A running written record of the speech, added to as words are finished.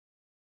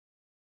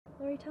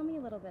Lori, tell me a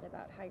little bit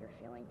about how you're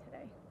feeling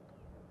today.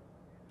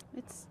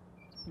 It's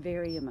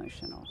very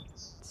emotional.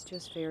 It's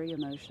just very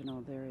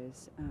emotional.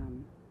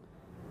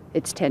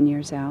 It's 10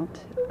 years out,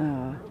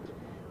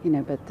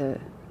 but the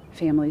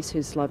families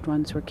whose loved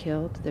ones were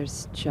killed,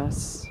 there's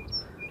just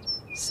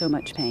so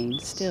much pain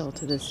still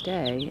to this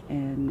day,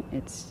 and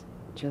it's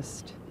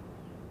just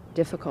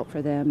difficult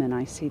for them, and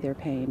I see their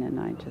pain, and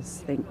I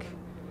just think,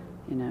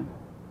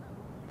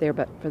 there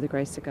but for the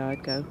grace of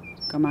God, go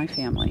my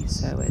family.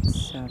 So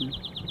it's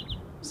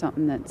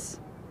something that's,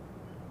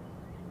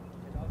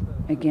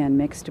 again,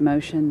 mixed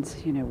emotions.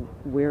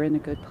 We're in a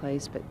good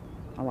place, but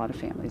a lot of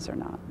families are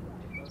not.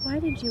 Why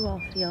did you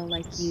all feel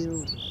like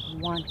you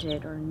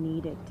wanted or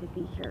needed to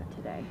be here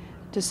today?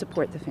 To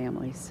support the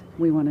families.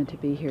 We wanted to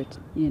be here,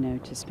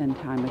 to spend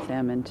time with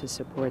them and to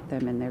support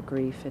them in their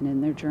grief and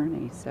in their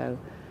journey. So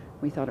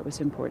we thought it was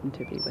important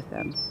to be with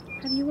them.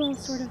 Have you all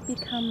sort of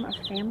become a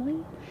family?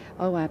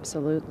 Oh,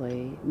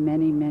 absolutely.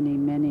 Many, many,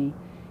 many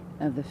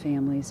of the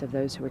families of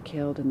those who were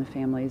killed and the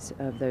families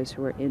of those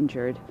who were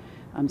injured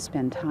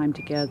spend time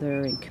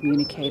together and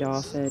communicate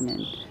often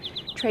and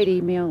trade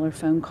email or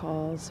phone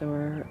calls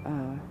or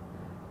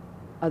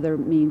other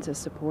means of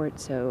support.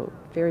 So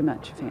very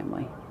much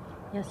family.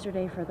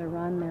 Yesterday for the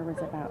run, there was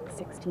about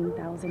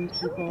 16,000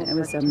 people. It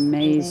was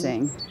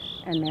amazing.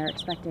 And they're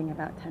expecting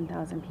about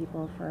 10,000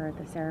 people for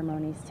the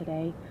ceremonies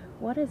today.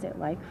 What is it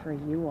like for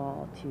you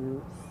all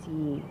to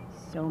see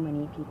so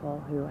many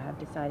people who have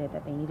decided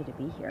that they needed to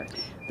be here?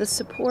 The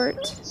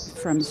support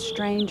from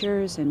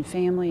strangers and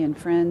family and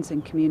friends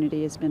and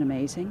community has been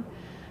amazing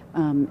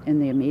in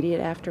the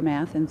immediate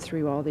aftermath and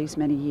through all these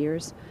many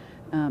years.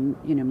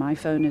 My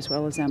phone as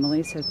well as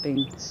Emily's have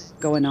been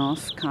going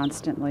off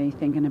constantly,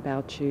 thinking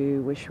about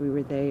you, wish we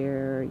were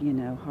there,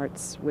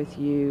 hearts with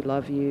you,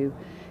 love you.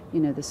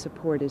 The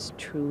support is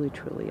truly,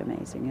 truly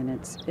amazing, and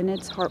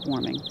it's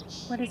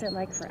heartwarming. What is it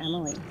like for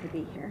Emily to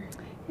be here?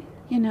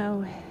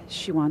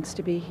 She wants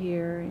to be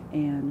here,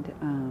 and,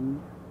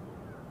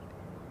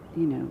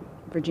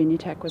 Virginia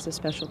Tech was a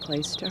special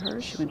place to her.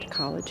 She went to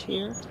college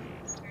here,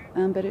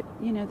 but,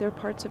 there are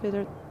parts of it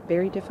that are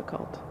very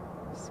difficult.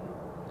 So.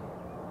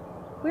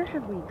 Where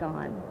have we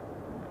gone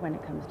when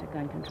it comes to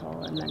gun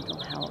control and mental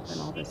health and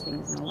all those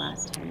things in the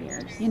last 10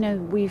 years?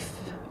 We've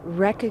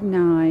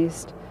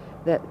recognized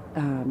that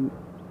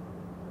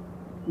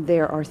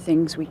there are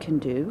things we can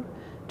do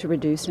to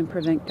reduce and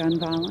prevent gun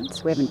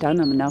violence. We haven't done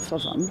enough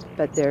of them,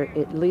 but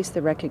at least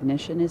the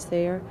recognition is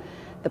there.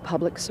 The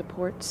public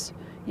supports,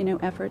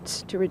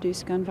 efforts to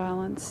reduce gun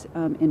violence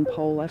in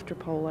poll after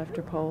poll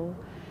after poll.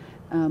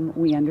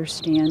 We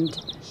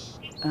understand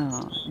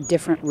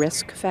different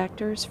risk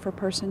factors for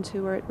persons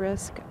who are at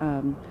risk.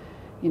 In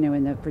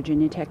the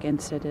Virginia Tech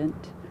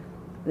incident,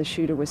 the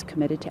shooter was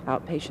committed to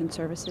outpatient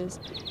services.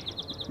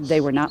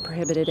 They were not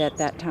prohibited at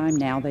that time.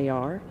 Now they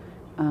are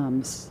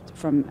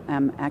from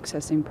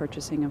accessing,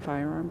 purchasing a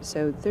firearm.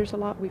 So there's a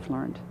lot we've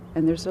learned,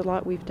 and there's a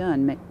lot we've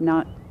done.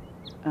 Not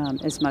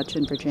as much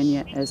in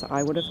Virginia as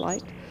I would have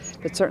liked,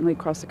 but certainly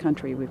across the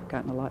country we've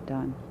gotten a lot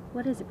done.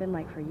 What has it been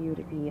like for you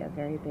to be a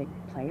very big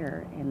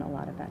player in a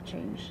lot of that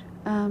change?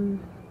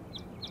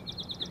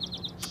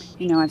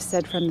 I've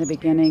said from the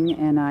beginning,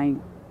 and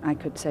I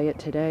could say it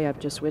today, I've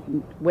just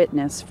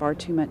witnessed far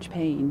too much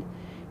pain,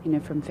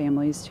 from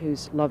families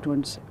whose loved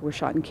ones were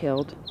shot and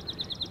killed.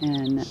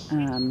 And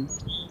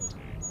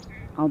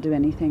I'll do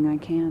anything I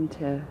can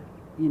to,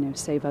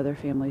 save other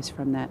families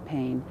from that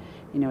pain.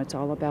 It's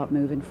all about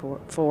moving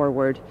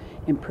forward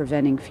and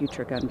preventing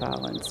future gun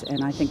violence,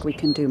 and I think we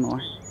can do more.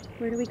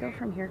 Where do we go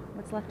from here?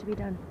 What's left to be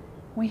done?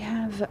 We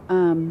have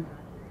a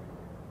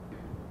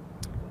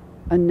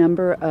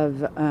number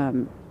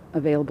of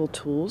available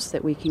tools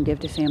that we can give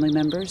to family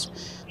members.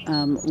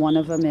 One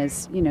of them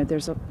is,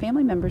 there's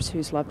family members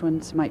whose loved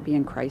ones might be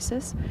in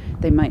crisis.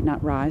 They might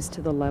not rise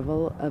to the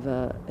level of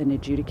an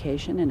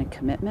adjudication and a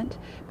commitment,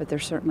 but they're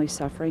certainly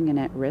suffering and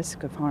at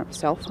risk of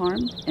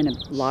self-harm. In a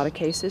lot of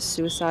cases,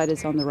 suicide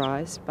is on the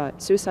rise, but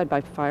suicide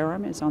by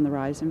firearm is on the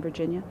rise in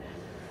Virginia.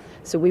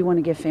 So we want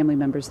to give family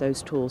members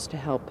those tools to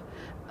help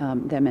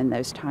them in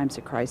those times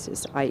of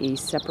crisis, i.e.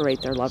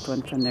 separate their loved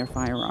one from their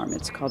firearm.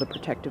 It's called a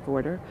protective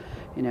order,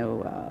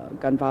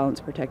 gun violence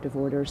protective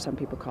order. Some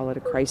people call it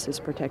a crisis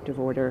protective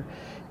order.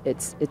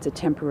 It's a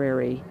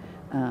temporary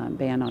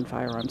ban on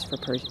firearms for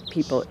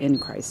people in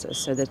crisis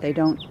so that they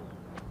don't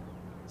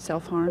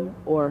self-harm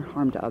or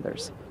harm to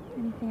others.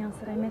 Anything else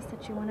that I missed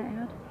that you want to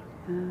add?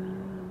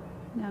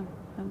 No,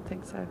 I don't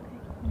think so.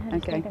 Okay. I'm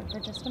going to stand there for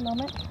just a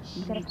moment.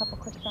 Get a couple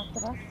quick shots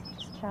of us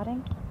just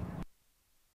chatting.